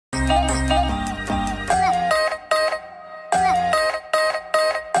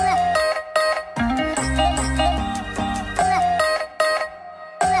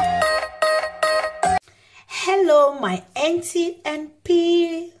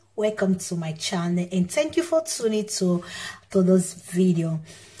welcome to my channel and thank you for tuning to this video.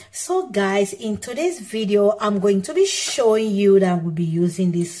 So guys, in today's video I'm going to be showing you that I will be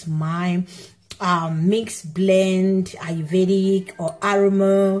using this my mixed blend Ayurvedic or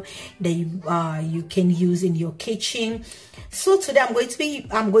aroma that you can use in your kitchen. So today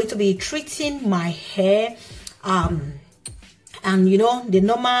I'm going to be treating my hair and you know, the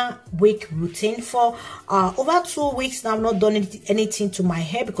normal week routine for over 2 weeks now. I've not done anything to my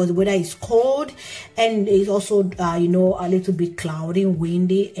hair because the weather is cold and it's also you know, a little bit cloudy,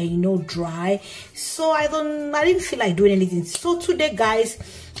 windy, and you know, dry. So I didn't feel like doing anything. So today guys,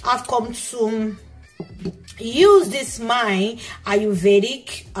 I've come to use this my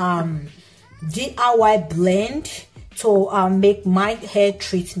Ayurvedic DIY blend to make my hair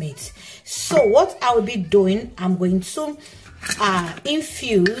treatment. So what I will be doing, I'm going to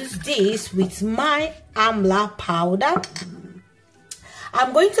infuse this with my amla powder.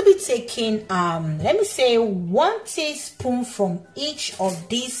 I'm going to be taking let me say 1 teaspoon from each of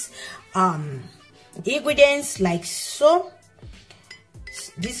these ingredients, like so.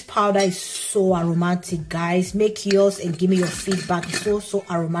 This powder is so aromatic guys. Make yours and give me your feedback. It's so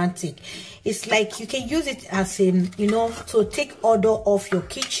aromatic. It's like you can use it as in, you know, to take odor off your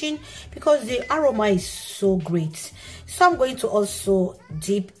kitchen because the aroma is so great. So I'm going to also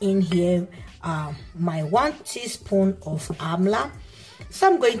dip in here my 1 teaspoon of amla. So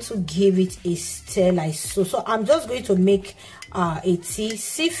I'm going to give it a stir like so. So I'm just going to make a tea,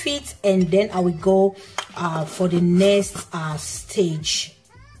 sieve it, and then I will go for the next stage.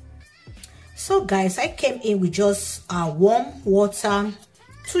 So guys, I came in with just warm water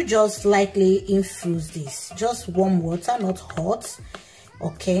to just lightly infuse this. Just warm water, not hot.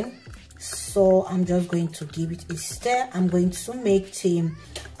 Okay, so I'm just going to give it a stir. I'm going to make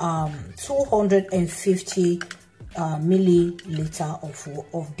 250 milliliter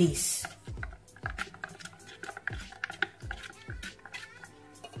of this.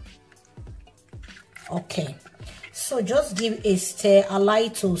 Okay, so just give a stir, allow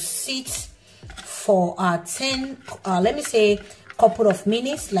it to sit for 10 let me say couple of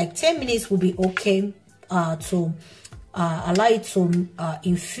minutes, like 10 minutes will be okay to allow it to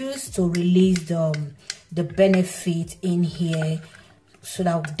infuse, to release the benefit in here, so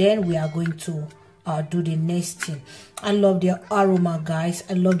that then we are going to do the next thing. I love the aroma guys,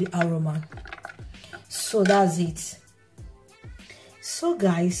 I love the aroma. So that's it. So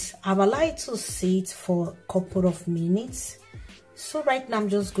guys, I've allowed it to sit for a couple of minutes. So right now I'm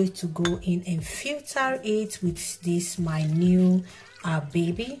just going to go in and filter it with this my new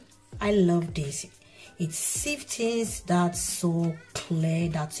baby. I love this. It sifts that so clear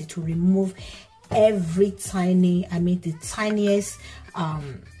that it will remove every tiny, I mean the tiniest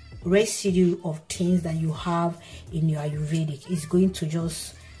residue of things that you have in your Ayurvedic. It's going to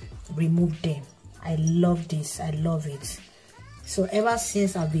just remove them. I love this, I love it. So ever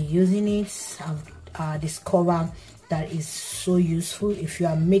since I've been using it, I've discovered that is so useful. If you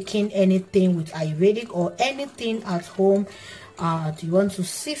are making anything with Ayurvedic or anything at home, you want to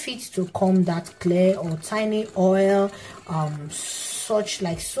sieve it to come that clear, or tiny oil, such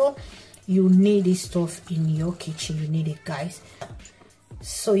like so, you need this stuff in your kitchen. You need it guys,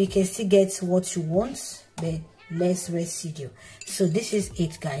 so you can still get what you want but less residue. So this is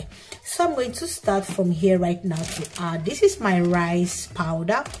it guys. So I'm going to start from here right now to add, this is my rice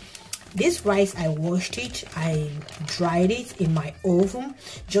powder. This rice, I washed it, I dried it in my oven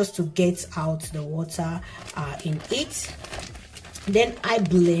just to get out the water in it. Then I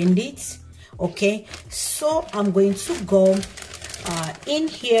blend it. Okay, so I'm going to go in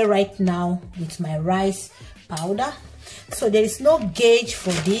here right now with my rice powder. So there is no gauge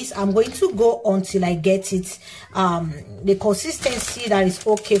for this. I'm going to go until I get it the consistency that is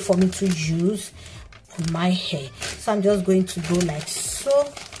okay for me to use on my hair. So I'm just going to go like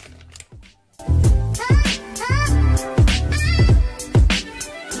so.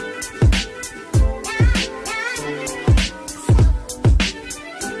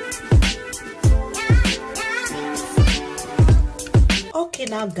 Okay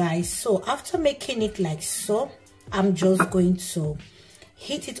now guys, so after making it like so, I'm just going to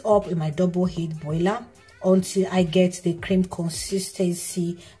heat it up in my double heat boiler until I get the cream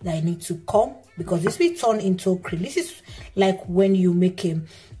consistency that I need to come, because this will turn into cream. This is like when you make a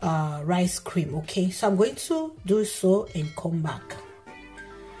rice cream. Okay, so I'm going to do so and come back.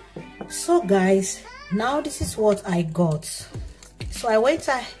 So guys, now this is what I got. So I went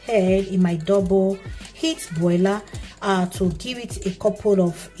ahead in my double heat boiler to give it a couple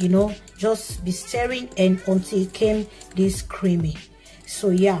of, you know, just be stirring and until it came this creamy. So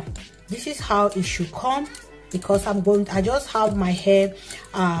yeah, this is how it should come. because I just have my hair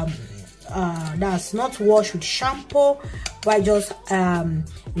that's not washed with shampoo, but I just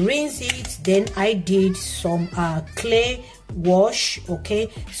rinse it. Then I did some clay wash.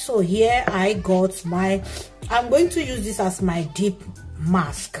 Okay, so here I got my, I'm going to use this as my deep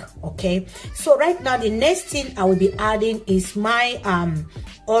mask. Okay, so right now the next thing I will be adding is my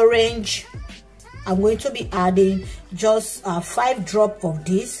orange. I'm going to be adding just 5 drops of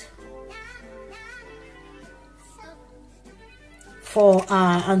this for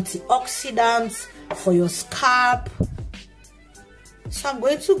antioxidants for your scalp. So I'm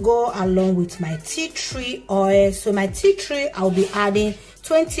going to go along with my tea tree oil. So my tea tree, I'll be adding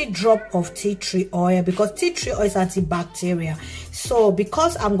 20 drops of tea tree oil, because tea tree oil is antibacterial. So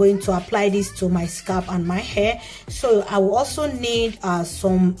because I'm going to apply this to my scalp and my hair, so I will also need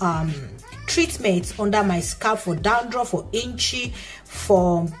some treatments under my scalp for dandruff, for itchy,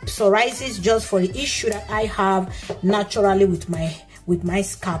 for psoriasis, just for the issue that I have naturally with my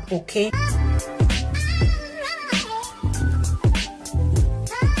scalp. Okay,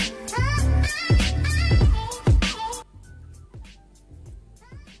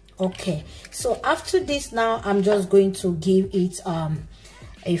 okay, so after this, now I'm just going to give it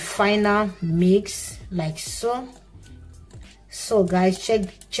a final mix like so. So guys,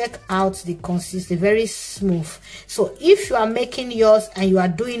 check out the consistency, very smooth. So if you are making yours and you are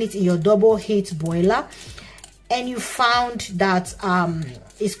doing it in your double heat boiler and you found that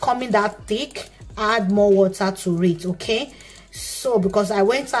it's coming that thick, add more water to it. Okay, so because I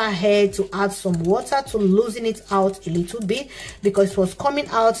went ahead to add some water to loosen it out a little bit, because it was coming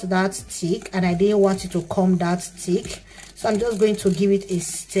out that thick and I didn't want it to come that thick. So I'm just going to give it a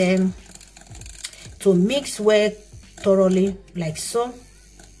stir to mix well thoroughly like so.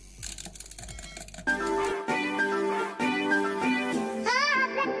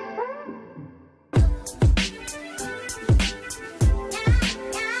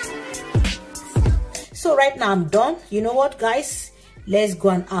 So right now I'm done. You know what, guys, let's go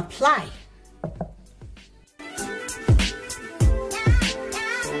and apply.